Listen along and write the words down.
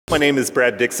My name is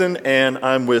Brad Dixon, and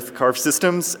I'm with Carve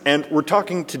Systems, and we're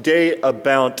talking today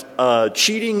about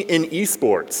cheating in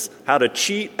eSports, how to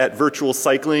cheat at virtual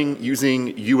cycling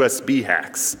using USB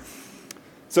hacks.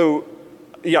 So,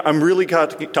 yeah, I'm really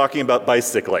talking about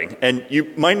bicycling, and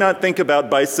you might not think about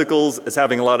bicycles as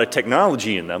having a lot of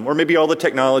technology in them, or maybe all the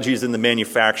technology is in the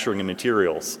manufacturing and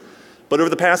materials. But over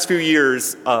the past few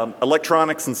years,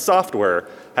 electronics and software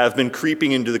have been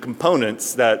creeping into the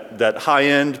components that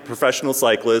high-end professional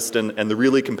cyclists and the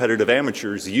really competitive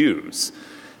amateurs use.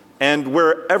 And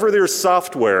wherever there's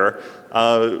software,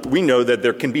 we know that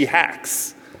there can be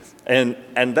hacks. And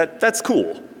that's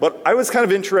cool. But I was kind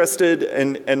of interested,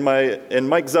 and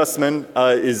Mike Zussman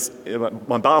is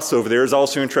my boss over there, is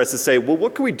also interested to say, well,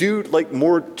 what can we do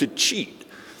more to cheat?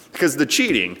 Because the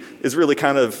cheating is really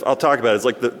kind of, I'll talk about it, it's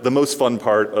like the most fun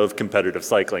part of competitive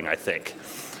cycling, I think.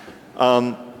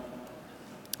 And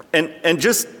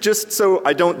just so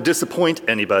I don't disappoint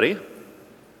anybody,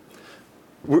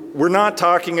 we're not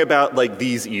talking about like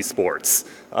these eSports.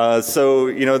 So,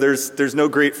 you know, there's no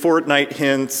great Fortnite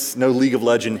hints, no League of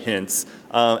Legends hints,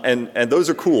 and those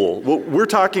are cool. What we're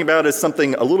talking about is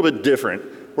something a little bit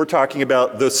different. We're talking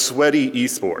about the sweaty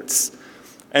eSports.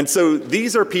 And so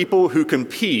these are people who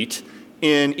compete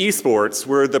in eSports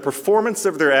where the performance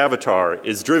of their avatar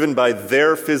is driven by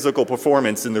their physical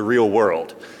performance in the real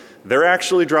world. They're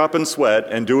actually dropping sweat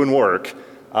and doing work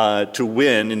to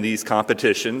win in these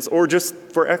competitions or just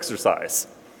for exercise.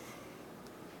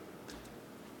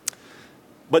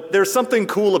 But there's something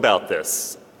cool about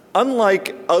this.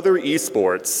 Unlike other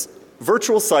eSports,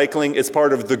 virtual cycling is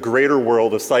part of the greater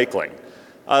world of cycling.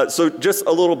 So just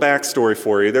a little backstory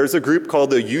for you. There's a group called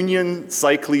the Union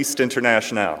Cycliste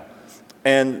Internationale.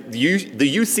 And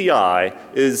the UCI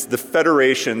is the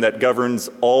federation that governs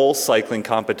all cycling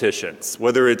competitions,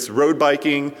 whether it's road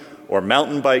biking or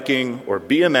mountain biking or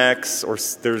BMX, or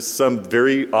there's some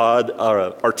very odd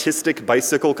artistic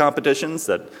bicycle competitions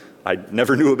that I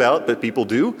never knew about, but people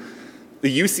do.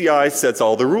 The UCI sets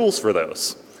all the rules for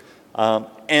those.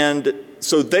 And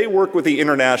so they work with the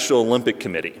International Olympic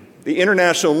Committee. The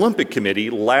International Olympic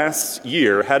Committee last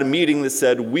year had a meeting that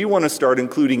said, we want to start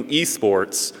including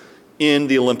eSports in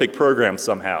the Olympic program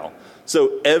somehow.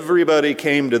 So everybody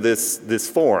came to this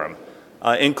forum,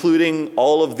 including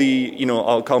all of the, you know,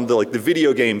 I'll call them the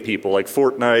video game people, like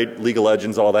Fortnite, League of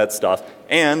Legends, all that stuff,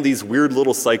 and these weird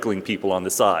little cycling people on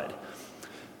the side.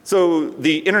 So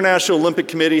the International Olympic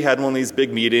Committee had one of these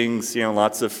big meetings, you know,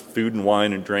 lots of food and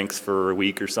wine and drinks for a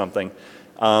week or something.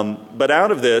 But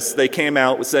out of this, they came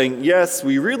out with saying, yes,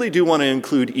 we really do want to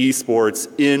include eSports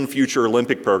in future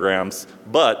Olympic programs,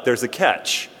 but there's a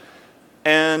catch.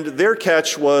 And their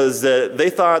catch was that they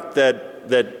thought that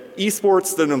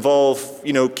eSports that involve,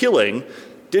 you know, killing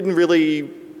didn't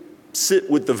really sit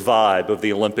with the vibe of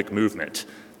the Olympic movement.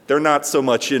 They're not so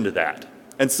much into that.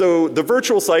 And so the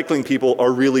virtual cycling people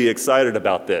are really excited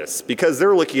about this because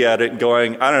they're looking at it and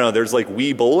going, I don't know, there's like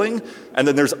Wii bowling and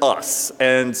then there's us.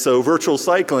 And so virtual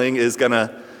cycling is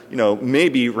gonna, you know,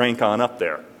 maybe rank on up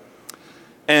there.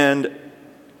 And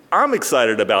I'm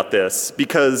excited about this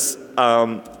because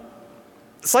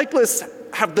cyclists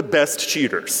have the best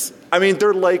cheaters. I mean,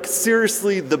 they're like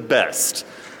seriously the best.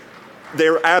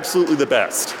 They're absolutely the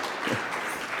best.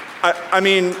 I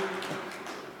mean,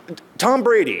 Tom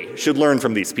Brady should learn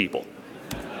from these people.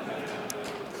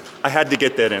 I had to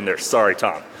get that in there. Sorry,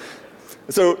 Tom.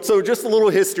 So just a little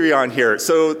history on here.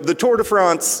 So the Tour de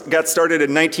France got started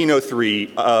in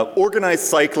 1903. Organized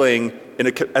cycling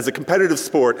as a competitive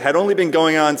sport had only been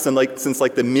going on since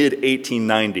the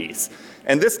mid-1890s.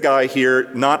 And this guy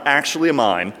here, not actually a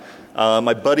mime,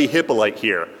 my buddy Hippolyte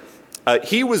here,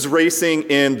 he was racing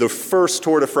in the first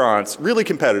Tour de France, really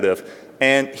competitive,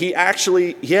 and he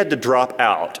had to drop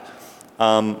out.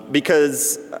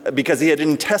 Because he had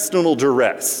intestinal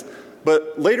duress.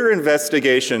 But later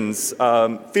investigations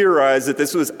theorized that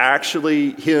this was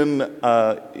actually him,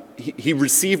 he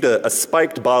received a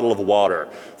spiked bottle of water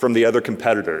from the other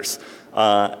competitors.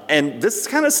 And this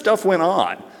kind of stuff went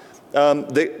on.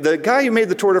 The guy who made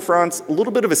the Tour de France, a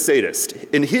little bit of a sadist.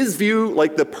 In his view,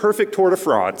 like the perfect Tour de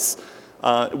France,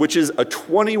 which is a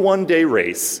 21-day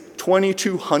race,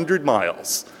 2,200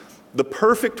 miles, the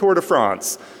perfect Tour de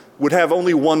France would have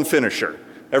only one finisher.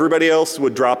 Everybody else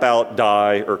would drop out,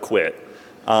 die, or quit.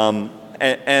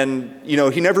 And you know,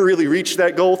 he never really reached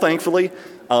that goal, thankfully.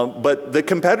 But the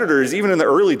competitors, even in the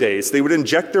early days, they would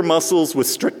inject their muscles with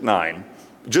strychnine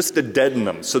just to deaden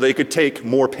them so they could take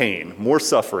more pain, more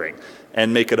suffering,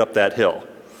 and make it up that hill.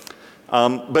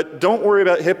 But don't worry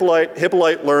about Hippolyte.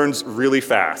 Hippolyte learns really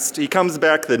fast. He comes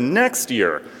back the next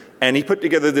year, and he put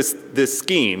together this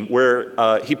scheme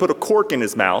where he put a cork in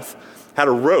his mouth, had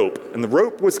a rope, and the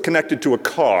rope was connected to a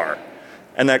car,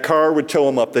 and that car would tow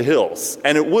him up the hills.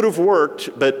 And it would have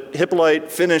worked, but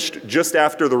Hippolyte finished just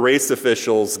after the race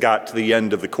officials got to the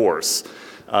end of the course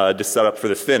to set up for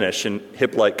the finish, and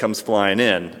Hippolyte comes flying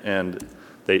in, and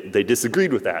they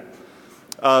disagreed with that.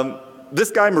 This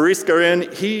guy, Maurice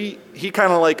Garin, he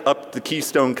kind of like upped the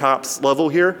Keystone Cops level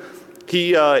here.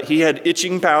 He had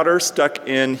itching powder stuck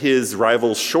in his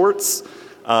rival's shorts.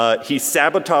 He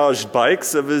sabotaged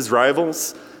bikes of his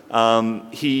rivals.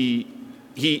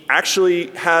 He actually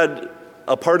had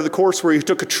a part of the course where he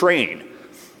took a train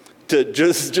to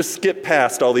just skip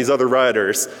past all these other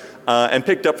riders and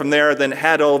picked up from there, then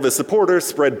had all of his supporters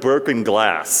spread broken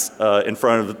glass in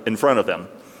front of them.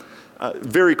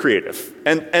 Very creative.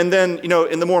 And then, you know,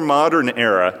 in the more modern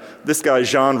era, this guy,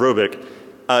 Jean Robic,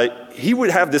 he would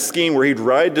have this scheme where he'd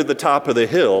ride to the top of the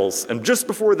hills, and just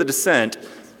before the descent,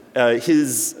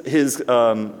 his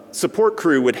support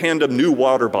crew would hand him new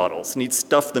water bottles, and he'd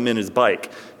stuff them in his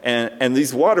bike. And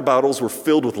these water bottles were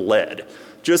filled with lead,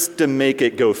 just to make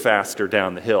it go faster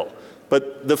down the hill.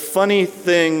 But the funny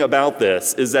thing about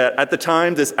this is that at the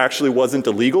time, this actually wasn't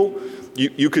illegal.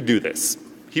 You could do this.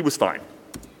 He was fine.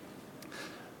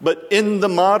 But in the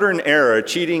modern era,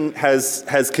 cheating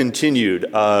has continued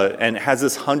and has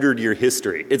this 100-year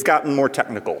history. It's gotten more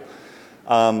technical.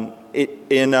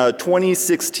 In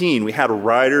 2016, we had a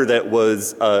rider that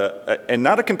was, and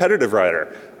not a competitive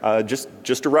rider,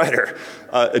 just a rider,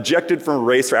 ejected from a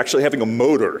race for actually having a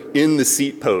motor in the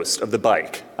seat post of the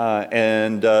bike.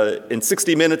 And in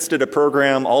 60 Minutes did a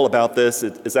program all about this.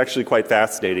 It's actually quite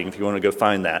fascinating if you want to go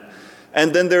find that.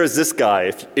 And then there's this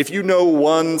guy. If you know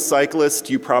one cyclist,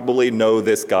 you probably know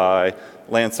this guy,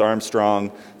 Lance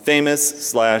Armstrong,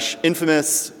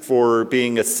 famous/infamous for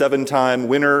being a 7-time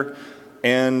winner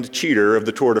and cheater of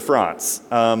the Tour de France.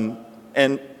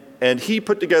 And he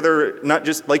put together not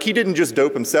just, like he didn't just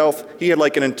dope himself, he had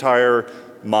like an entire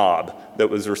mob that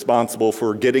was responsible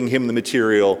for getting him the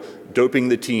material, doping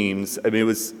the teams. I mean, it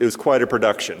was quite a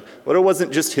production. But it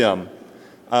wasn't just him.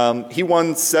 He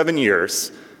won 7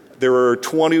 years. There were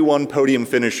 21 podium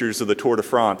finishers of the Tour de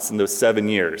France in those 7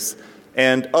 years.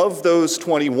 And of those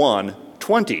 21,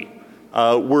 20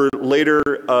 were later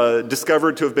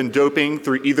discovered to have been doping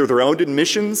through either their own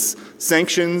admissions,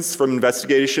 sanctions from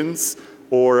investigations,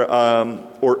 or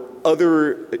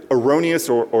other erroneous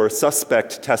or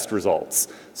suspect test results.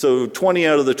 So 20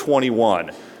 out of the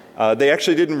 21. They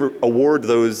actually didn't award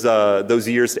those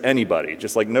years to anybody,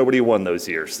 just like nobody won those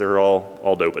years. They're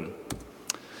all doping.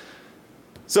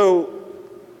 So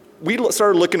we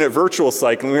started looking at virtual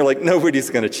cycling. We were like, nobody's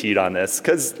going to cheat on this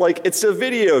because, like, it's a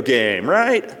video game,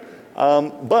 right?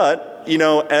 But, you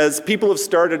know, as people have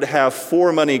started to have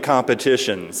for-money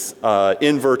competitions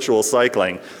in virtual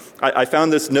cycling, I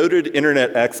found this noted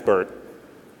internet expert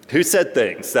who said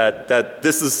things that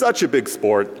this is such a big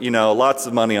sport, you know, lots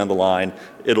of money on the line,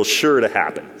 it'll sure to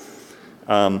happen.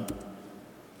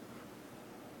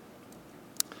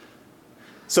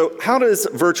 So how does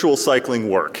virtual cycling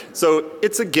work? So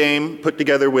it's a game put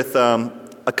together with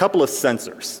a couple of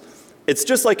sensors. It's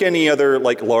just like any other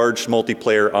large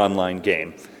multiplayer online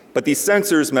game, but these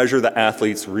sensors measure the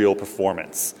athlete's real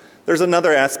performance. There's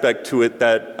another aspect to it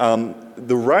that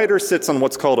the rider sits on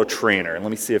what's called a trainer. Let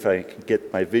me see if I can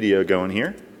get my video going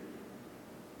here.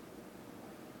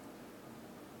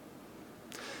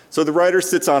 So the rider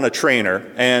sits on a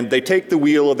trainer, and they take the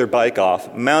wheel of their bike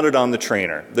off, mount it on the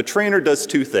trainer. The trainer does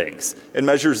two things. It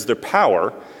measures their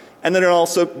power, and then it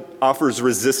also offers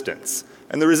resistance.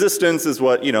 And the resistance is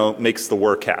what, you know, makes the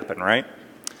work happen, right?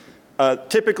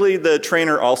 Typically, the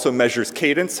trainer also measures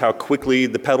cadence, how quickly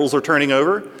the pedals are turning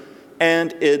over,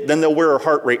 and then they'll wear a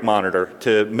heart rate monitor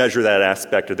to measure that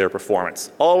aspect of their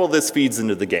performance. All of this feeds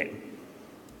into the game.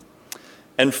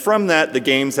 And from that, the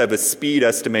games have a speed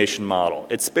estimation model.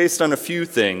 It's based on a few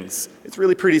things. It's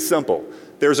really pretty simple.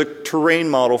 There's a terrain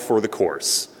model for the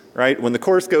course, right? When the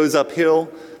course goes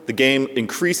uphill, the game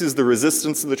increases the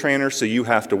resistance of the trainer, so you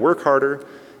have to work harder.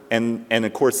 And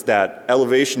of course, that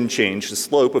elevation change, the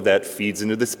slope of that, feeds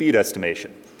into the speed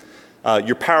estimation.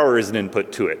 Your power is an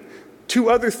input to it. Two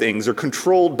other things are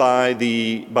controlled by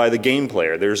the game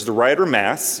player. There's the rider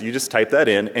mass, you just type that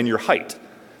in, and your height.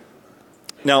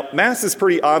 Now, mass is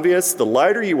pretty obvious. The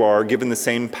lighter you are, given the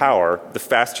same power, the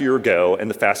faster you'll go, and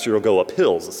the faster you'll go up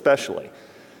hills, especially.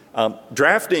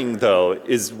 Drafting, though,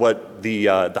 is what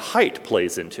the height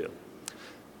plays into.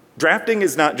 Drafting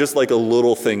is not just like a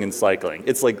little thing in cycling.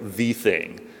 It's like the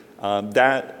thing.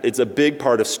 It's a big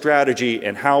part of strategy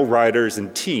and how riders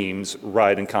and teams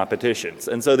ride in competitions.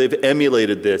 And so they've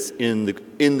emulated this in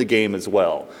the game as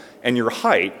well. And your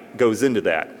height goes into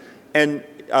that. And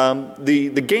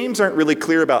The games aren't really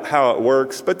clear about how it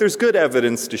works, but there's good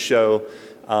evidence to show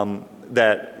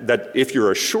that if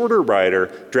you're a shorter rider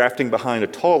drafting behind a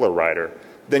taller rider,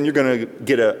 then you're going to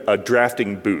get a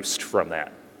drafting boost from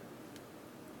that.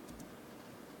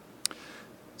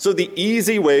 So the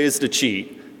easy ways to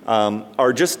cheat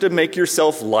are just to make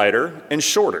yourself lighter and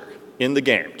shorter in the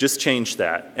game. Just change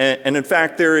that. And in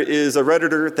fact, there is a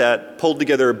Redditor that pulled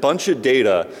together a bunch of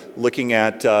data looking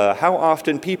at how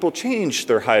often people change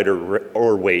their height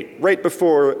or weight right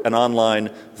before an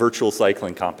online virtual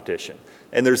cycling competition.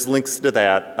 And there's links to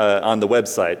that on the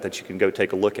website that you can go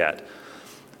take a look at.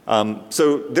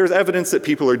 So there's evidence that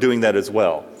people are doing that as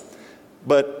well.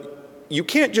 But you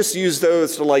can't just use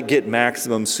those to like get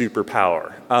maximum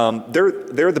superpower.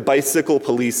 They're the bicycle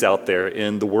police out there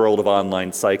in the world of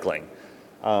online cycling.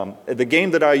 The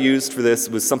game that I used for this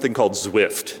was something called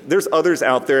Zwift. There's others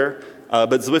out there,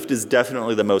 but Zwift is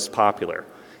definitely the most popular.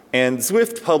 And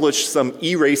Zwift published some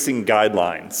e-racing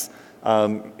guidelines,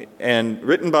 and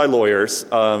written by lawyers,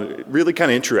 really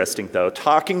kind of interesting though,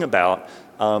 talking about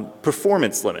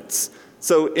performance limits.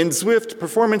 So in Zwift,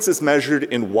 performance is measured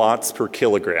in watts per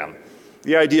kilogram.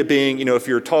 The idea being, you know, if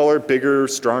you're a taller, bigger,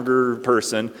 stronger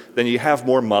person, then you have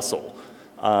more muscle.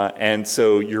 And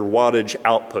so your wattage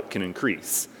output can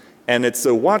increase. And it's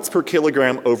watts per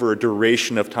kilogram over a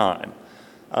duration of time.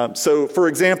 So for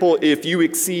example, if you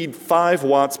exceed 5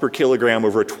 watts per kilogram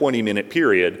over a 20-minute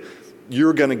period,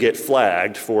 you're going to get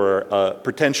flagged for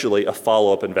potentially a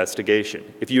follow-up investigation.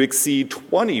 If you exceed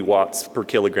 20 watts per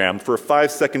kilogram for a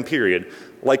 5-second period,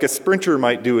 like a sprinter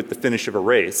might do at the finish of a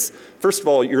race, first of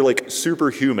all, you're like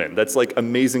superhuman. That's like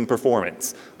amazing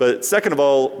performance. But second of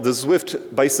all, the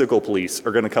Zwift bicycle police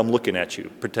are going to come looking at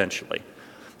you, potentially.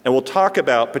 And we'll talk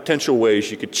about potential ways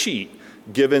you could cheat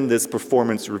given this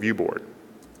performance review board.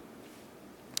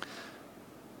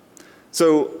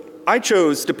 So I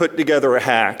chose to put together a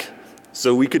hack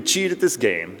so we could cheat at this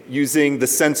game using the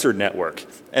sensor network.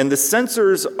 And the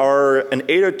sensors are an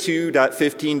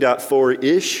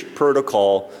 802.15.4-ish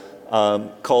protocol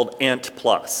called ANT+.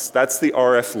 That's the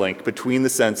RF link between the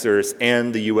sensors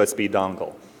and the USB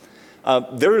dongle.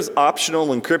 There's optional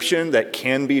encryption that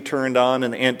can be turned on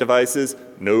in the ANT devices.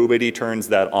 Nobody turns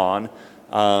that on,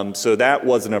 so that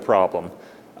wasn't a problem.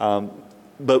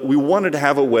 But we wanted to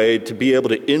have a way to be able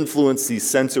to influence these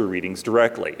sensor readings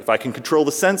directly. If I can control the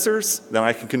sensors, then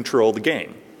I can control the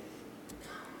game.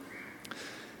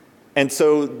 And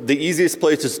so the easiest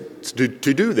place to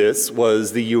do this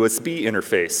was the USB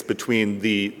interface between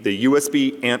the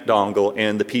USB ANT dongle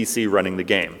and the PC running the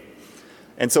game.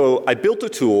 And so I built a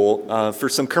tool for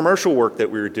some commercial work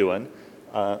that we were doing,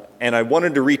 and I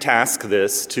wanted to retask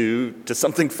this to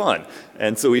something fun.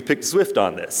 And so we picked Zwift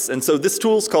on this. And so this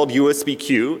tool is called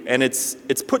USBQ, and it's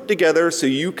put together so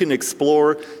you can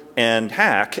explore and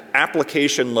hack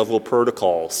application level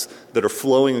protocols that are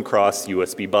flowing across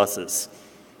USB buses.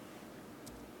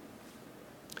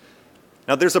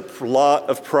 Now there's a lot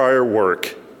of prior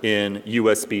work in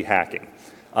USB hacking.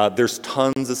 There's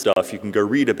tons of stuff you can go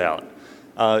read about.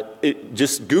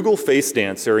 Just Google Face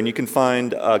Dancer and you can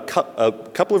find a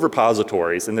couple of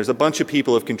repositories, and there's a bunch of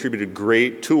people who have contributed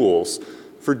great tools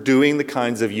for doing the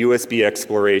kinds of USB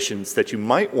explorations that you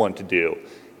might want to do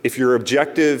if your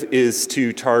objective is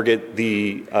to target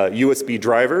the USB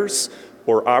drivers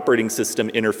or operating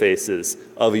system interfaces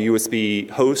of a USB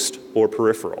host or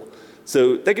peripheral.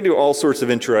 So they can do all sorts of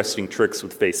interesting tricks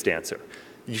with Face Dancer.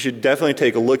 You should definitely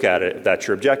take a look at it if that's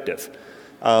your objective.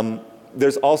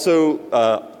 There's also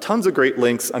tons of great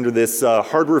links under this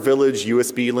Hardware Village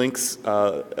USB links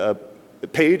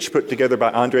page put together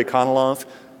by Andrei Konolov.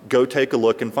 Go take a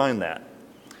look and find that.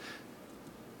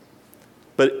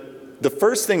 But the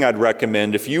first thing I'd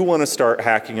recommend if you want to start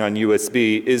hacking on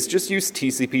USB is just use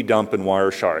TCP dump and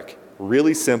Wireshark.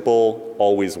 Really simple,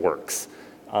 always works.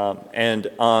 And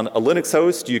on a Linux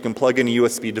host, you can plug in a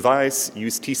USB device,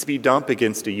 use TCP dump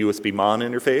against a USB MON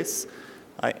interface,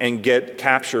 and get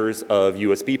captures of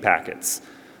USB packets.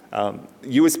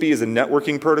 USB is a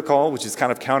networking protocol, which is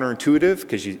kind of counterintuitive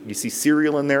because you see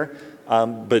serial in there,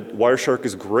 but Wireshark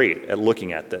is great at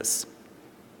looking at this.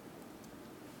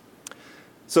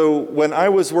 So when I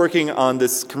was working on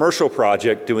this commercial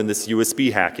project doing this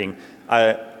USB hacking,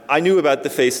 I knew about the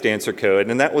Face Dancer code,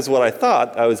 and that was what I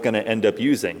thought I was going to end up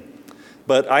using.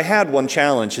 But I had one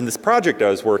challenge in this project I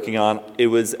was working on. It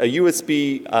was a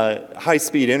USB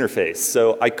high-speed interface,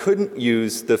 so I couldn't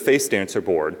use the Face Dancer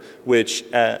board, which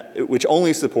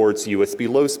only supports USB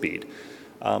low speed.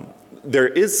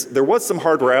 There was some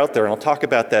hardware out there, and I'll talk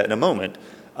about that in a moment,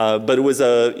 But it was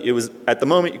at the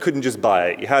moment you couldn't just buy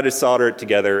it. You had to solder it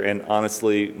together, and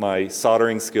honestly, my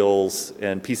soldering skills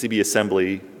and PCB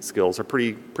assembly skills are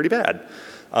pretty bad.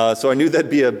 So I knew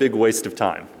that'd be a big waste of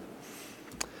time.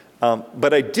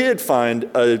 But I did find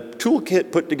a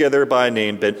toolkit put together by a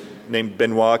named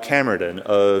Benoit Cameron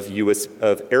of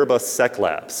Airbus Sec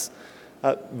Labs.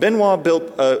 Benoit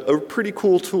built a pretty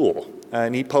cool tool,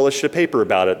 and he published a paper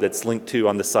about it that's linked to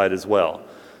on the site as well.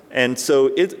 And so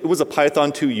it was a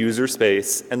Python 2 user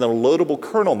space and then a loadable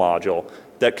kernel module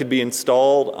that could be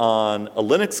installed on a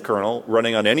Linux kernel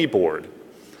running on any board.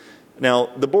 Now,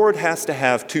 the board has to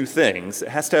have two things. It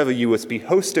has to have a USB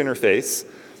host interface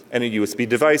and a USB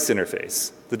device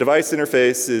interface. The device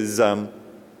interface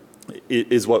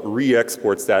is what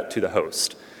re-exports that to the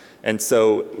host. And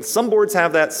so some boards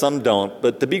have that, some don't,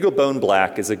 but the Beaglebone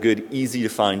Black is a good, easy to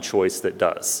find choice that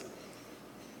does.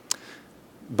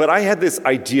 But I had this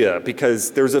idea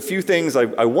because there's a few things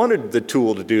I wanted the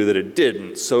tool to do that it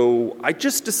didn't. So I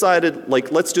just decided,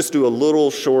 like, let's just do a little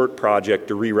short project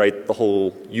to rewrite the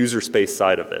whole user space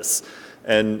side of this.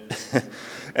 And,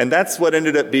 and that's what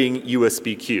ended up being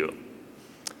USBQ.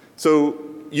 So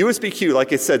USBQ,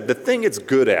 like I said, the thing it's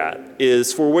good at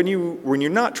is for when you're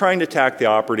not trying to attack the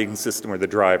operating system or the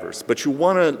drivers, but you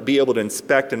want to be able to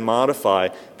inspect and modify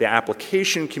the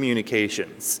application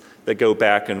communications that go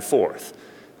back and forth.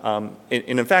 And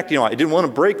in fact, I didn't want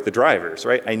to break the drivers,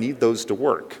 right? I need those to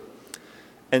work.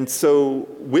 And so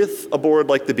with a board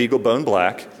like the Beaglebone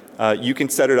Black, you can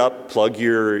set it up, plug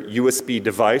your USB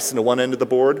device into one end of the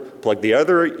board, plug the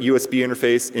other USB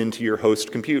interface into your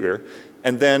host computer,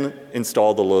 and then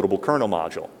install the loadable kernel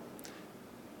module.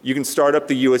 You can start up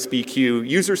the USBQ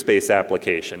user space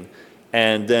application,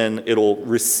 and then it'll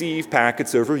receive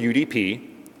packets over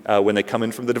UDP when they come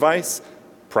in from the device,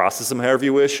 process them however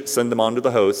you wish, send them on to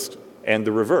the host, and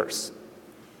the reverse.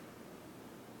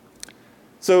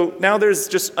 So now there's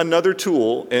just another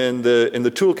tool in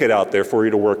the toolkit out there for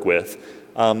you to work with.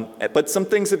 But some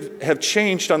things have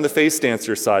changed on the phase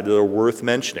stancer side that are worth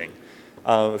mentioning.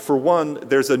 For one,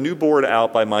 there's a new board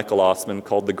out by Michael Osman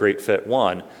called the Great Fit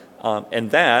 1,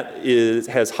 and that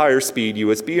has higher speed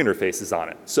USB interfaces on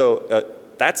it. So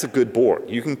that's a good board.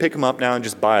 You can pick them up now and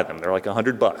just buy them. They're like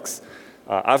 $100.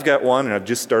 I've got one and I've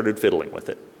just started fiddling with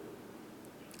it.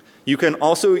 You can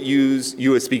also use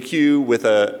USBQ with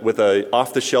a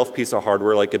off-the-shelf piece of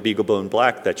hardware like a Beaglebone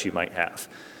Black that you might have.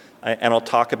 And I'll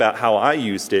talk about how I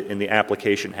used it in the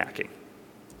application hacking.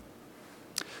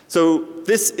 So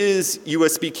this is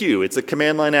USBQ. It's a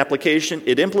command line application.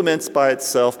 It implements by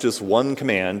itself just one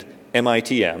command,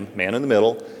 MITM, man in the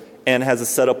middle, and has a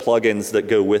set of plugins that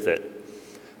go with it.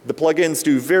 The plugins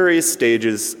do various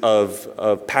stages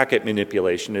of packet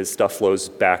manipulation as stuff flows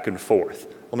back and forth.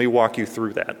 Let me walk you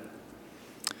through that.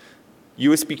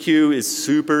 USBQ is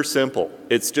super simple.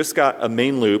 It's just got a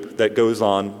main loop that goes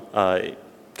on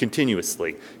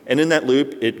continuously. And in that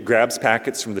loop, it grabs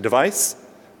packets from the device,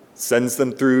 sends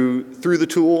them through the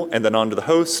tool and then onto the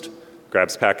host,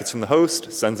 grabs packets from the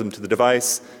host, sends them to the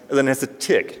device, and then has a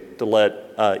tick to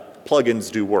let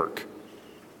plugins do work.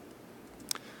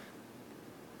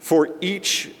 For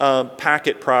each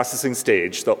packet processing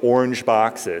stage, the orange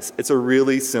boxes, it's a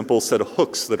really simple set of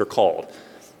hooks that are called.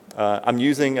 I'm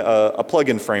using a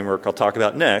plugin framework I'll talk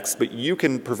about next, but you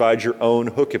can provide your own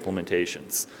hook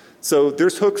implementations. So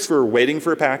there's hooks for waiting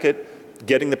for a packet,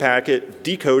 getting the packet,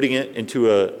 decoding it into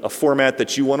a format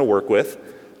that you want to work with,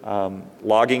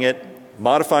 logging it,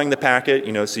 modifying the packet,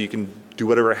 so you can do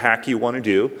whatever hack you want to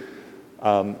do,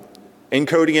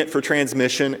 encoding it for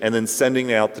transmission, and then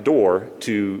sending it out the door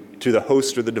to the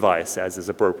host or the device as is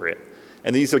appropriate.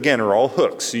 And these, again, are all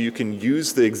hooks, so you can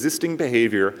use the existing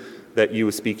behavior that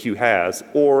USBQ has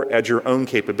or add your own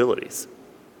capabilities.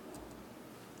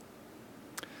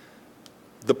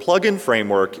 The plugin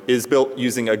framework is built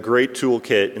using a great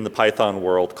toolkit in the Python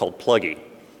world called Pluggy.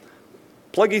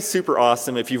 Pluggy's super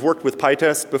awesome. If you've worked with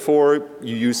PyTest before,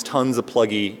 you use tons of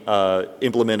Pluggy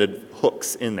implemented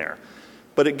hooks in there.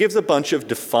 But it gives a bunch of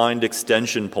defined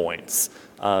extension points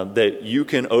that you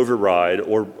can override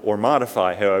or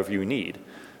modify however you need.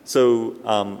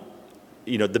 So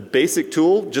the basic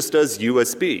tool just does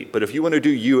USB. But if you want to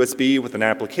do USB with an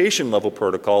application level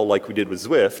protocol like we did with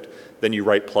Zwift, then you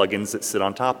write plugins that sit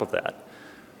on top of that.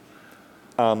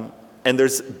 And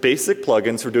there's basic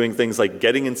plugins for doing things like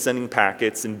getting and sending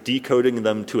packets and decoding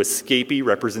them to escapee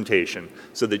representation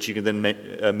so that you can then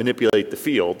manipulate the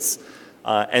fields.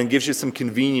 And gives you some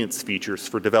convenience features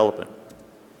for development.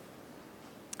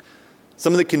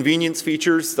 Some of the convenience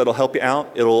features that'll help you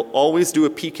out, it'll always do a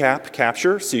PCAP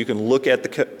capture, so you can look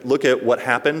at what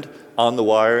happened on the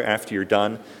wire after you're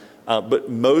done. But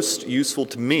most useful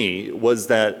to me was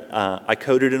that I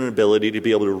coded an ability to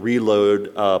be able to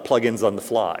reload plugins on the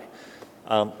fly.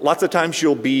 Lots of times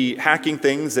you'll be hacking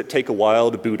things that take a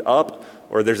while to boot up,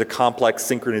 or there's a complex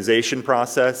synchronization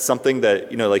process, something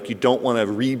that, like you don't want to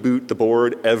reboot the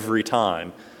board every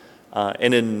time.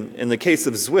 And in the case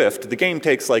of Zwift, the game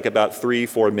takes like about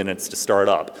 3-4 minutes to start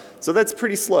up. So that's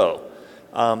pretty slow.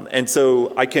 And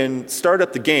so I can start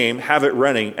up the game, have it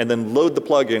running, and then load the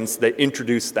plugins that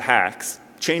introduce the hacks,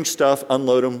 change stuff,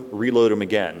 unload them, reload them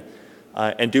again,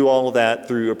 and do all of that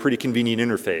through a pretty convenient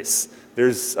interface.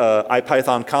 There's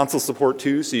IPython console support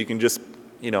too, so you can just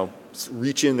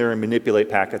reach in there and manipulate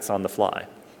packets on the fly.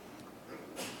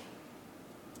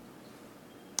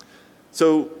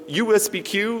 So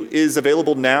USBQ is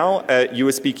available now at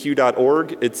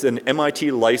usbq.org. It's an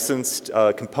MIT licensed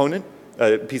component,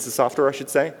 piece of software I should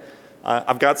say.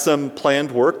 I've got some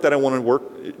planned work that I want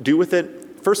to do with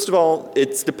it. First of all,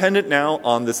 it's dependent now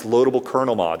on this loadable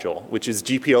kernel module, which is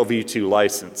GPL v2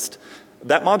 licensed.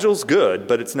 That module's good,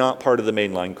 but it's not part of the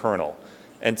mainline kernel.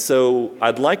 And so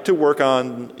I'd like to work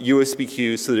on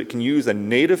USBQ so that it can use a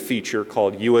native feature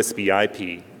called USB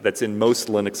IP that's in most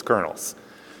Linux kernels.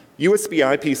 USB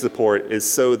IP support is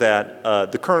so that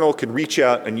the kernel can reach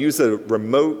out and use a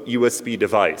remote USB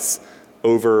device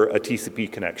over a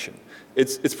TCP connection.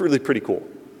 It's really pretty cool.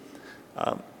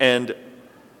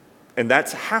 And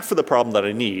that's half of the problem that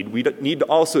I need. We need to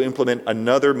also implement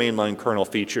another mainline kernel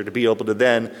feature to be able to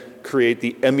then create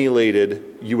the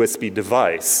emulated USB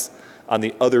device on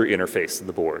the other interface of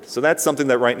the board. So that's something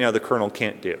that right now the kernel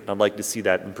can't do. I'd like to see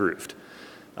that improved.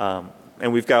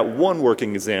 And we've got one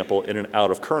working example in an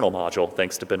out-of-kernel module,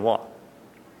 thanks to Benoit.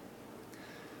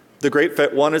 The Great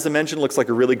FET 1, as I mentioned, looks like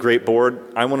a really great board.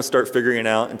 I want to start figuring it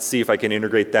out and see if I can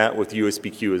integrate that with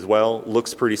USBQ as well.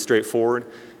 Looks pretty straightforward.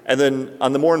 And then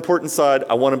on the more important side,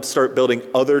 I want to start building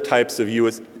other types of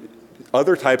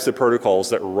protocols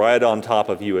that ride on top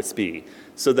of USB,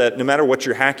 so that no matter what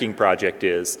your hacking project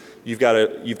is, you've got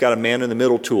a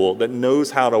man-in-the-middle tool that knows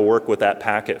how to work with that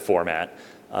packet format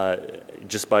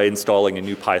just by installing a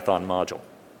new Python module.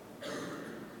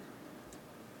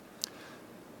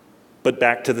 But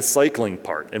back to the cycling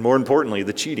part, and more importantly,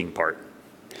 the cheating part.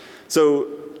 So,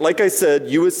 like I said,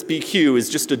 USBQ is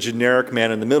just a generic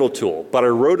man-in-the-middle tool, but I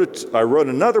wrote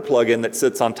another plugin that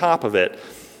sits on top of it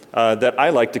that I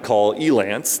like to call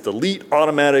ELANCE, the Elite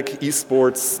Automatic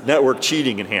eSports Network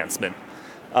Cheating Enhancement,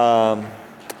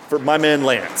 for my man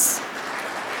Lance.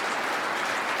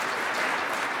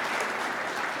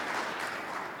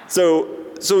 So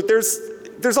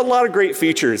there's a lot of great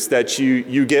features that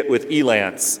you get with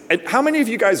ELANCE. And how many of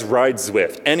you guys ride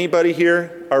Zwift? Anybody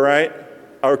here? All right?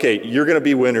 Okay, you're going to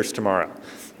be winners tomorrow.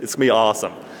 It's going to be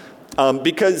awesome.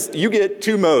 Because you get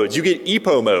two modes. You get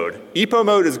EPO mode. EPO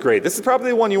mode is great. This is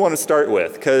probably the one you want to start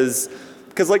with because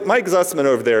like Mike Zussman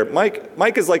over there,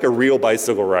 Mike is like a real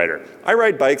bicycle rider. I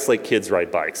ride bikes like kids ride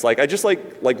bikes. Like I just like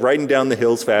riding down the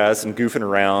hills fast and goofing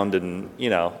around and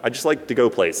I just like to go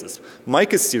places.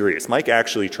 Mike is serious. Mike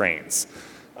actually trains.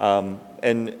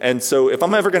 And so if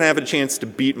I'm ever going to have a chance to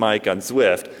beat Mike on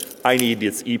Zwift, I need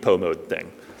this EPO mode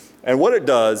thing. And what it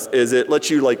does is it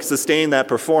lets you sustain that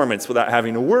performance without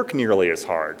having to work nearly as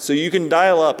hard. So you can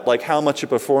dial up how much a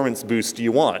performance boost do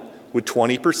you want. Would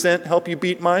 20% help you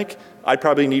beat Mike? I'd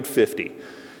probably need 50.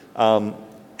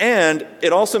 And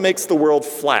it also makes the world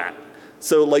flat.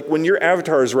 So when your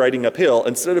avatar is riding uphill,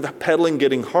 instead of pedaling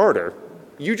getting harder,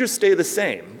 you just stay the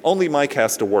same. Only Mike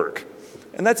has to work.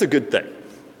 And that's a good thing.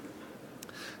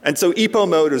 And so EPO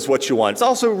mode is what you want. It's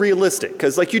also realistic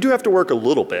because you do have to work a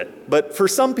little bit, but for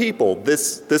some people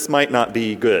this might not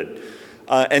be good.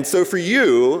 And so for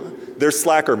you, there's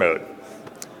slacker mode.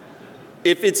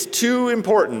 If it's too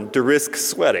important to risk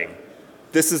sweating,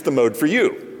 this is the mode for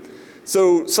you.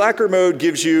 So slacker mode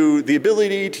gives you the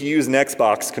ability to use an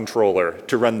Xbox controller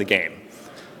to run the game.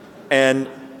 And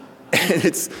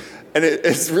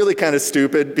it's really kind of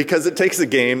stupid because it takes a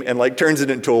game and turns it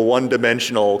into a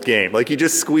one-dimensional game. You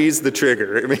just squeeze the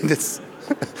trigger. I mean, it's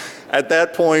at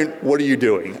that point, what are you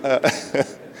doing?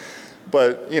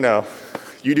 But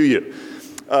you do you.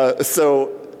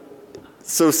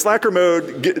 So slacker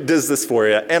mode does this for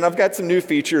you, and I've got some new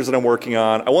features that I'm working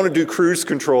on. I want to do cruise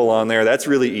control on there. That's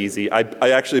really easy. I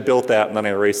actually built that and then I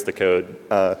erased the code.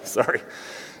 Sorry.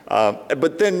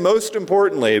 But then most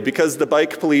importantly, because the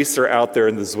bike police are out there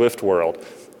in the Zwift world,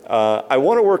 I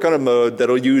want to work on a mode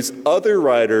that'll use other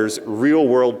riders'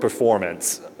 real-world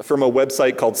performance from a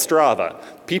website called Strava.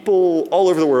 People all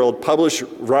over the world publish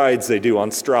rides they do on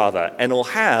Strava, and it'll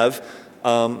have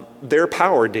their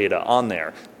power data on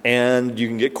there. and you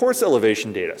can get course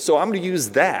elevation data. So I'm going to use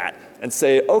that and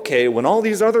say, okay, when all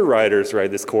these other riders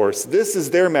ride this course, this is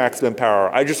their maximum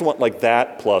power. I just want like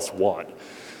that plus 1.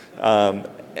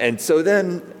 And so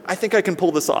then I think I can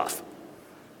pull this off.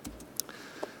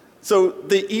 So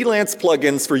the ELANCE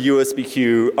plugins for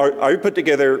USBQ are put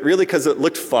together really because it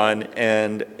looked fun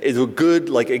and is a good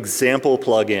like example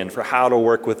plugin for how to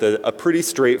work with a pretty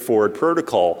straightforward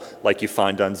protocol like you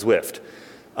find on Zwift.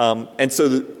 And so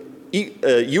the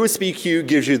USBQ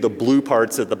gives you the blue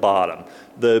parts at the bottom,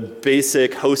 the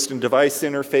basic host and device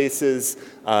interfaces,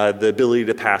 the ability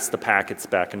to pass the packets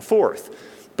back and forth.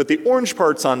 But the orange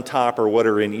parts on top are what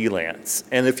are in ELANCE.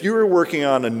 And if you were working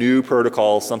on a new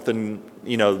protocol, something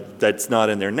that's not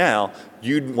in there now,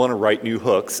 you'd want to write new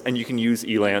hooks, and you can use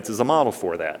ELANCE as a model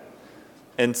for that.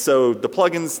 And so the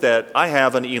plugins that I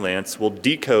have on ELANCE will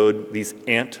decode these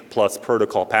ANT plus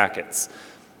protocol packets.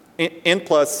 ANT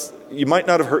plus, you might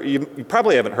not have heard, you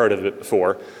probably haven't heard of it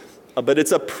before, but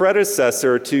it's a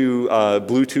predecessor to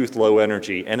Bluetooth Low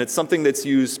Energy, and it's something that's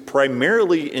used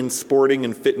primarily in sporting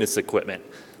and fitness equipment.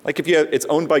 Like if you have, it's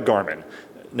owned by Garmin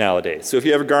nowadays. So if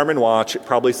you have a Garmin watch, it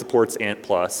probably supports ANT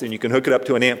plus, and you can hook it up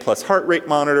to an ANT plus heart rate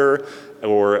monitor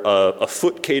or a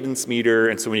foot cadence meter,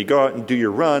 and so when you go out and do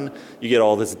your run, you get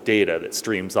all this data that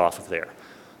streams off of there.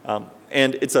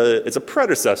 And it's a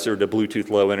predecessor to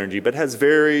Bluetooth Low Energy, but has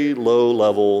very low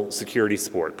level security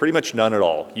support, pretty much none at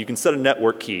all. You can set a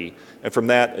network key, and from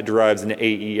that it derives an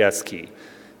AES key.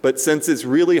 But since it's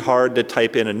really hard to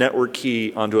type in a network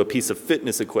key onto a piece of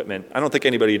fitness equipment, I don't think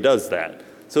anybody does that.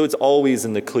 So it's always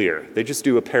in the clear. They just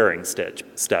do a pairing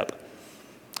step.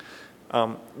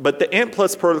 But the ANT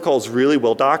plus protocol is really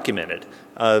well documented.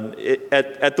 At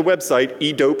the website,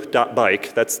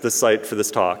 edope.bike, that's the site for this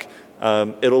talk,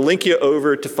 it'll link you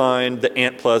over to find the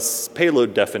ANT plus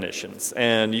payload definitions.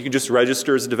 And you can just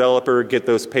register as a developer, get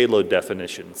those payload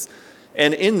definitions.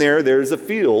 And in there, there's a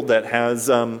field that has,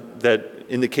 that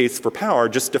in the case for power,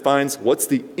 just defines what's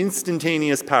the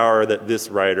instantaneous power that this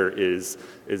rider is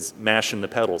mashing the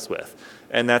pedals with.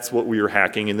 And that's what we were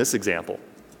hacking in this example.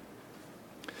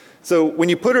 So when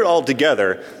you put it all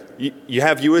together, you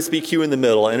have USBQ in the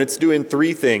middle, and it's doing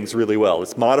 3 things really well.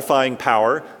 It's modifying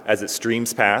power as it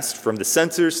streams past from the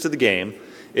sensors to the game.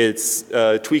 It's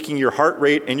tweaking your heart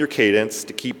rate and your cadence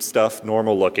to keep stuff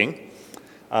normal looking.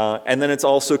 And then it's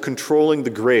also controlling the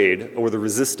grade or the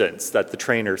resistance that the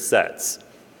trainer sets.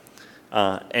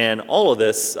 And all of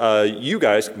this, you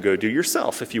guys can go do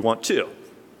yourself if you want to.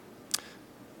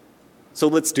 So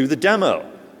let's do the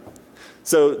demo.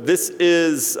 So this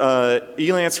is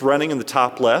ELANCE running in the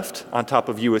top left on top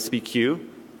of USBQ.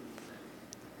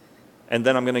 And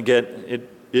then I'm going to get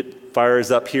it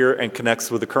fires up here and connects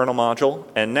with the kernel module.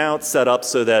 And now it's set up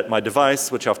so that my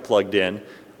device, which I've plugged in,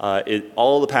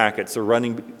 all the packets are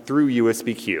running through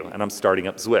USBQ, and I'm starting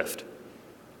up Zwift.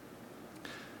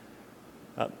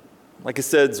 Like I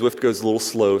said, Zwift goes a little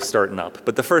slow starting up,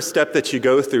 but the first step that you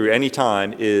go through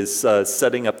anytime is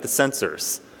setting up the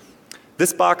sensors.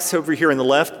 This box over here on the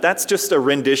left, that's just a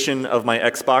rendition of my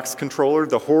Xbox controller.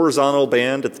 The horizontal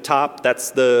band at the top, that's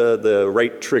the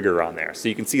right trigger on there. So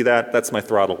you can see that, that's my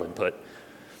throttle input.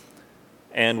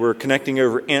 And we're connecting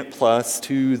over ANT plus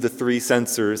to the 3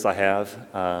 sensors I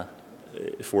have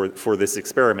for this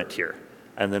experiment here.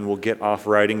 And then we'll get off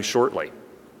riding shortly.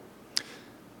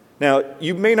 Now,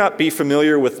 you may not be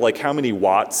familiar with like how many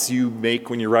watts you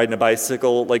make when you're riding a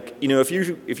bicycle. Like, you know, if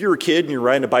you're a kid and you're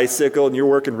riding a bicycle and you're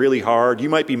working really hard, you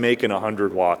might be making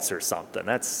 100 watts or something.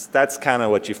 That's kind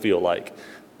of what you feel like.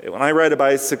 When I ride a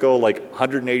bicycle, like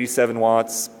 187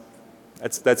 watts,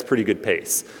 that's pretty good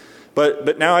pace.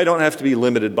 But now I don't have to be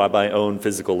limited by my own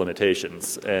physical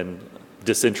limitations and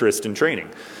disinterest in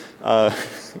training,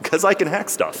 because I can hack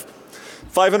stuff.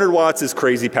 500 watts is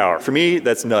crazy power. For me,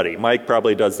 that's nutty. Mike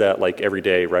probably does that like every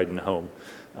day riding home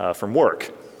from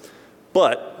work.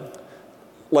 But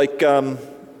like,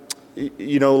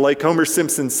 you know, like Homer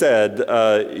Simpson said,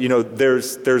 you know,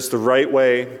 there's the right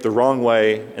way, the wrong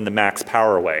way, and the max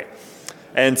power way.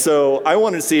 And so I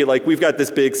wanted to see, like, we've got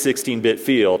this big 16-bit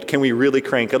field. Can we really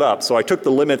crank it up? So I took the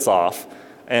limits off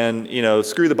and, you know,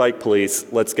 screw the bike police.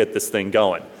 Let's get this thing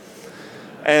going.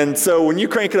 And so when you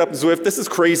crank it up in Zwift, this is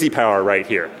crazy power right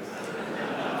here.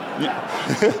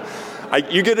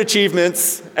 You get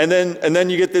achievements, and then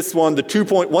you get this one, the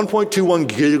 1.21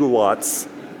 gigawatts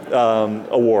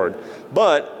award.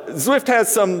 But Zwift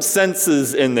has some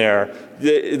senses in there.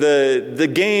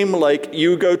 The game, like,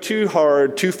 you go too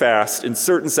hard, too fast in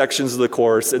certain sections of the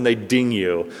course, and they ding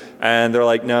you. And they're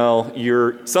like, no,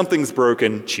 something's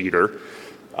broken, cheater.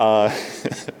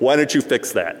 Why don't you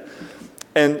fix that?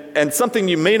 And something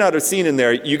you may not have seen in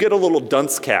there, you get a little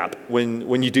dunce cap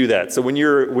when you do that. So when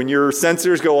your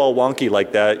sensors go all wonky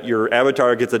like that, your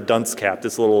avatar gets a dunce cap,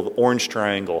 this little orange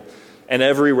triangle. And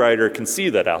every rider can see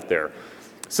that out there.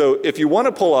 So if you want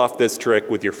to pull off this trick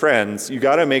with your friends, you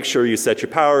got to make sure you set your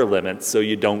power limits so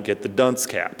you don't get the dunce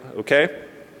cap, okay?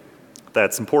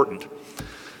 That's important.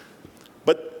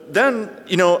 But then,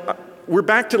 you know, we're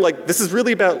back to like, this is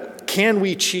really about, can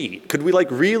we cheat? Could we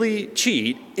like really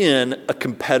cheat in a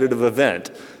competitive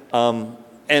event?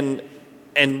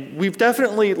 And we've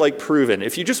definitely like proven,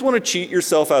 if you just want to cheat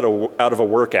yourself out of a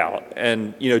workout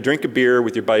and, you know, drink a beer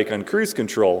with your bike on cruise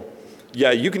control,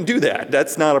 yeah, you can do that.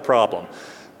 That's not a problem.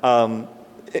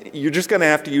 You're just going to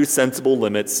have to use sensible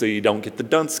limits so you don't get the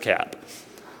dunce cap.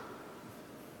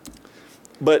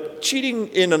 But cheating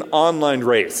in an online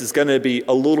race is going to be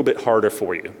a little bit harder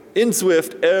for you. In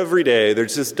Zwift, every day,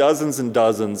 there's just dozens and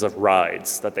dozens of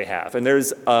rides that they have. And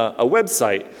there's a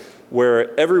website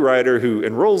where every rider who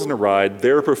enrolls in a ride,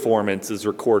 their performance is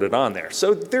recorded on there.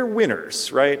 So they're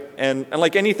winners, right? And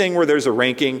like anything where there's a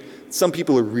ranking, some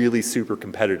people are really super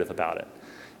competitive about it.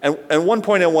 And one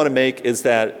point I want to make is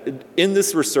that in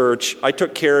this research, I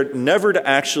took care never to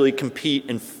actually compete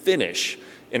and finish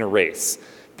in a race.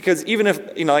 Because even if,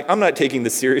 you know, like, I'm not taking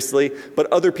this seriously, but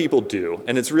other people do,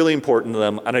 and it's really important to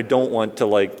them, and I don't want to,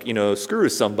 like, you know, screw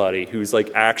somebody who's like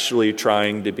actually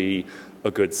trying to be a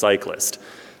good cyclist.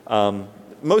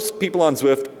 Most people on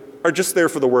Zwift are just there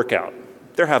for the workout.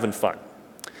 They're having fun.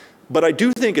 But I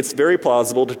do think it's very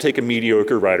plausible to take a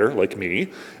mediocre rider like me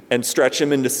and stretch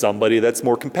him into somebody that's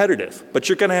more competitive. But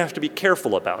you're going to have to be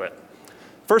careful about it.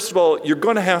 First of all, you're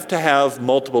going to have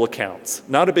multiple accounts.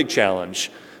 Not a big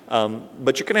challenge.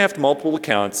 But you're going to have multiple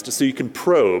accounts so you can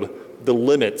probe the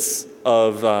limits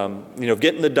of you know,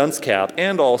 getting the dunce cap,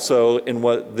 and also in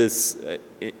what this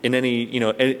in any, you know,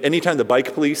 anytime the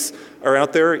bike police are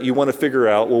out there, you want to figure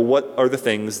out, well, what are the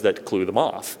things that clue them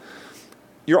off.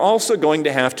 You're also going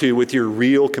to have to, with your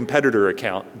real competitor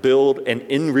account, build an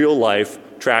in real life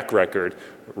track record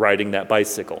riding that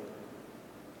bicycle.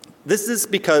 This is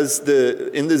because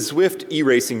in the Zwift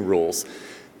e-racing rules,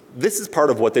 this is part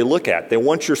of what they look at. They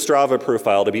want your Strava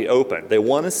profile to be open. They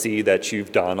want to see that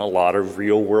you've done a lot of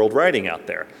real-world riding out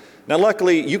there. Now,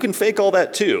 luckily, you can fake all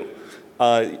that too.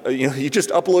 You know, you just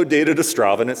upload data to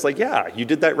Strava, and it's like, yeah, you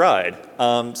did that ride.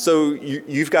 So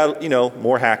you've got, you know,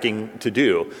 more hacking to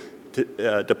do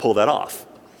to pull that off.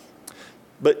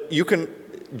 But you can,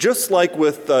 just like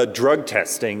with drug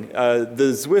testing,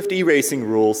 the Zwift e-racing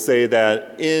rules say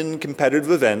that in competitive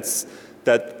events,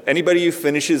 that anybody who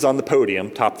finishes on the podium,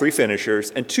 top 3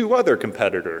 finishers, and 2 other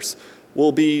competitors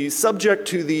will be subject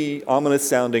to the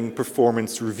ominous-sounding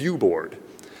Performance Review Board.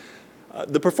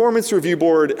 The Performance Review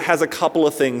Board has a couple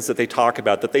of things that they talk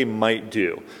about that they might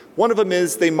do. One of them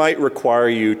is they might require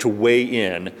you to weigh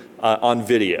in on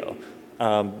video.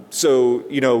 So,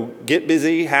 you know, get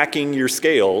busy hacking your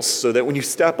scales so that when you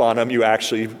step on them, you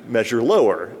actually measure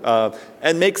lower.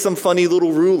 And make some funny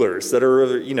little rulers that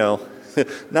are, you know,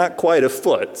 not quite a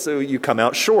foot, so you come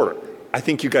out shorter. I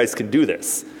think you guys can do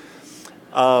this.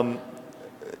 But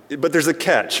there's a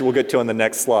catch we'll get to on the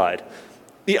next slide.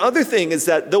 The other thing is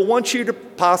that they'll want you to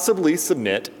possibly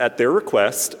submit, at their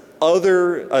request,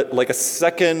 like a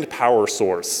second power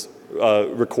source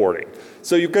recording.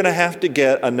 So you're going to have to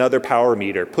get another power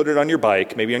meter, put it on your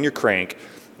bike, maybe on your crank,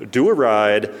 do a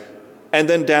ride, and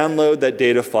then download that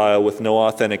data file with no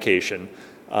authentication.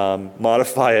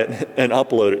 Modify it and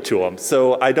upload it to them.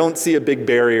 So I don't see a big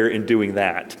barrier in doing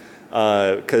that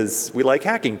because we like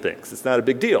hacking things. It's not a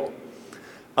big deal.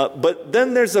 But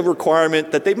then there's a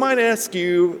requirement that they might ask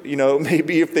you, you know,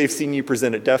 maybe if they've seen you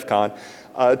present at DEF CON,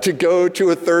 to go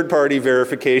to a third-party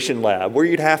verification lab where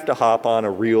you'd have to hop on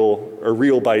a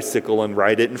real bicycle and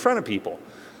ride it in front of people.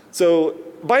 So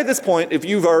by this point, if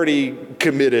you've already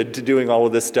committed to doing all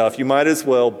of this stuff, you might as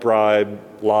well bribe,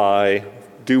 lie,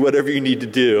 do whatever you need to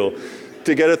do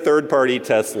to get a third-party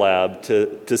test lab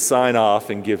to sign off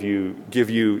and give you,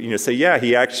 you know, say, yeah,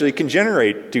 he actually can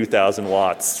generate 2,000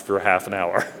 watts for half an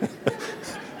hour.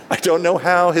 I don't know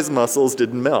how his muscles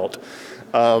didn't melt.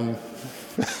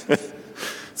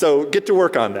 So get to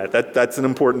work on that. That's an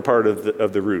important part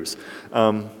of the ruse.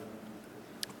 But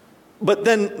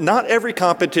then not every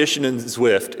competition in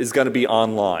Zwift is going to be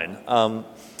online.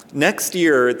 Next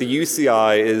year, the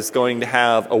UCI is going to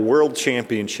have a world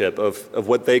championship of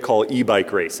what they call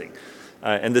e-bike racing.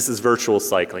 And this is virtual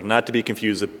cycling, not to be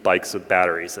confused with bikes with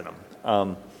batteries in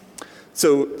them.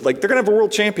 So like, they're going to have a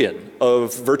world champion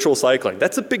of virtual cycling.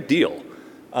 That's a big deal.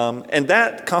 And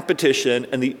that competition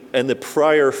and the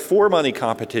prior 4 money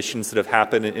competitions that have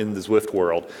happened in the Zwift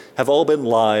world have all been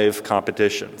live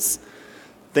competitions.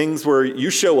 Things where you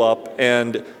show up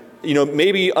and, you know,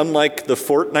 maybe unlike the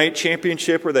Fortnite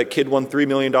championship where that kid won $3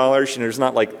 million, you know, there's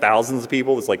not like thousands of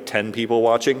people, there's like 10 people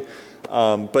watching.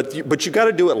 But you got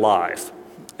to do it live.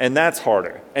 And that's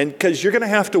harder. And because you're going to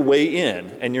have to weigh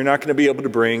in, and you're not going to be able to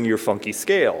bring your funky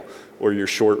scale or your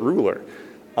short ruler.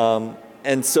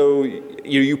 And so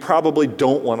you probably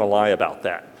don't want to lie about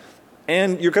that.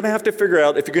 And you're going to have to figure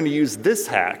out if you're going to use this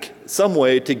hack, some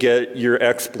way to get your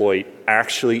exploit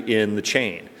actually in the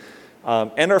chain.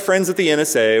 And our friends at the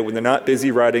NSA, when they're not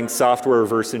busy writing software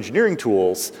reverse engineering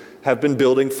tools, have been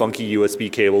building funky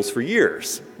USB cables for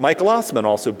years. Michael Ossman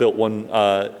also built one,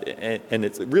 and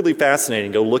it's really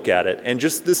fascinating. Go look at it. And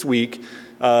just this week,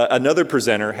 another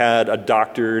presenter had a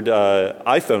doctored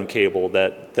iPhone cable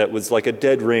that was like a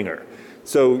dead ringer.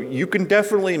 So you can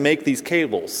definitely make these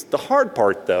cables. The hard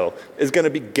part, though, is going to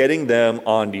be getting them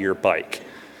onto your bike.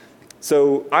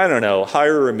 So, I don't know,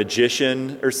 hire a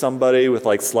magician or somebody with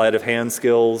like sleight of hand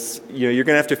skills. You know, you're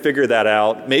going to have to figure that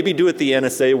out. Maybe do it the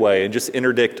NSA way and just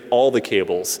interdict all the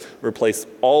cables, replace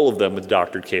all of them with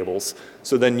doctored cables,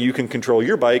 so then you can control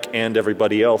your bike and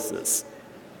everybody else's.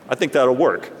 I think that'll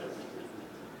work.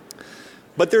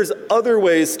 But there's other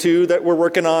ways too that we're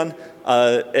working on,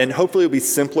 and hopefully it'll be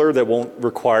simpler, that won't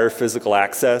require physical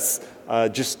access.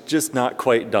 Just not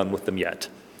quite done with them yet.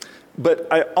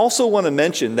 But I also want to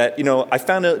mention that, you know, I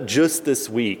found out just this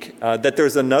week that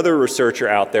there's another researcher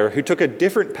out there who took a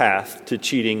different path to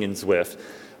cheating in Zwift.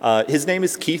 His name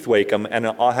is Keith Wakeham, and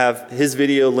I'll have his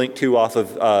video linked to off of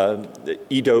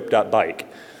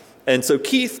edope.bike. And so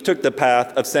Keith took the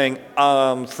path of saying,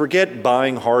 forget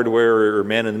buying hardware or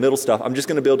man-in-the-middle stuff. I'm just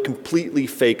going to build completely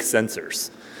fake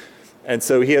sensors. And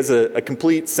so he has a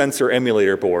complete sensor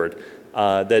emulator board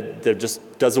that just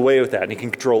does away with that, and he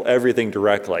can control everything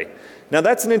directly. Now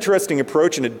that's an interesting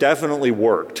approach, and it definitely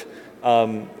worked.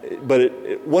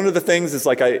 But one of the things is,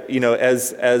 like,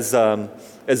 as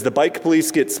the bike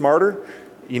police get smarter,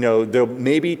 you know, they'll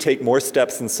maybe take more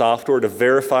steps in software to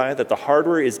verify that the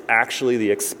hardware is actually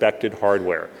the expected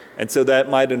hardware. And so that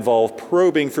might involve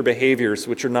probing for behaviors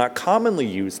which are not commonly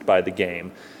used by the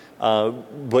game,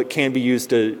 but can be used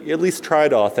to at least try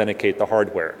to authenticate the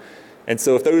hardware. And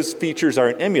so if those features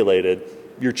aren't emulated,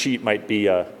 your cheat might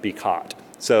be caught.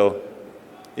 So,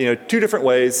 you know, two different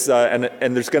ways,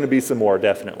 and there's going to be some more,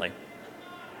 definitely.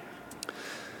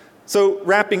 So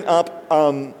wrapping up,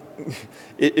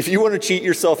 if you want to cheat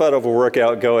yourself out of a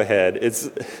workout, go ahead.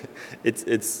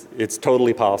 It's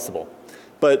totally possible.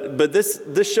 But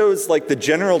this shows like the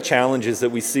general challenges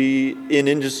that we see in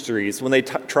industries when they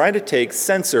try to take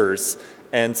sensors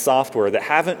and software that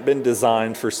haven't been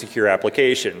designed for secure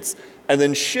applications and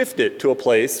then shift it to a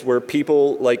place where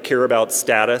people like care about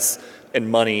status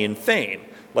and money and fame.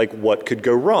 Like, what could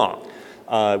go wrong?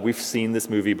 We've seen this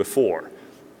movie before.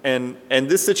 And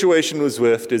this situation with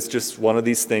Zwift is just one of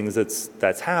these things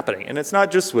that's happening. And it's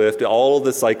not just Zwift. All of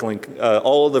the cycling,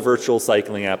 all of the virtual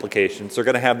cycling applications are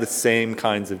going to have the same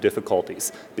kinds of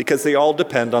difficulties because they all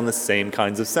depend on the same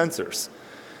kinds of sensors.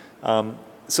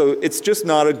 So it's just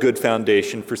not a good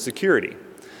foundation for security.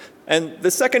 And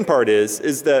the second part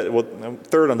is that, well,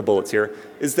 third on the bullets here,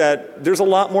 is that there's a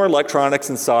lot more electronics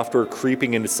and software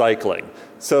creeping into cycling.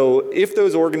 So if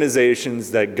those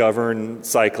organizations that govern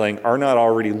cycling are not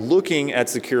already looking at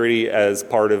security as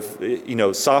part of, you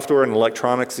know, software and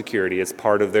electronic security as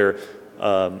part of their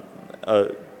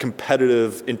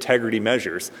competitive integrity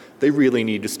measures, they really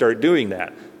need to start doing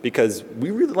that, because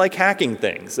we really like hacking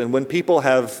things. And when people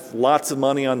have lots of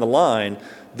money on the line,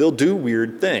 they'll do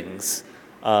weird things,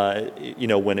 you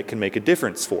know, when it can make a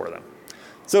difference for them.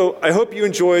 So I hope you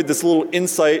enjoyed this little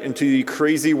insight into the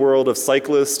crazy world of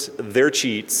cyclists, their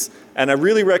cheats, and I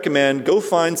really recommend go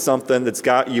find something that's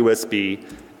got USB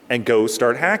and go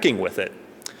start hacking with it.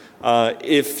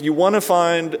 If you want to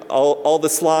find all the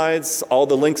slides, all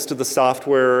the links to the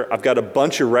software, I've got a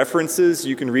bunch of references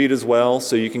you can read as well,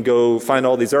 so you can go find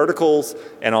all these articles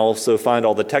and also find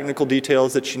all the technical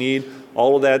details that you need.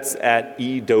 All of that's at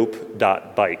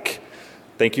edope.bike.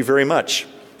 Thank you very much.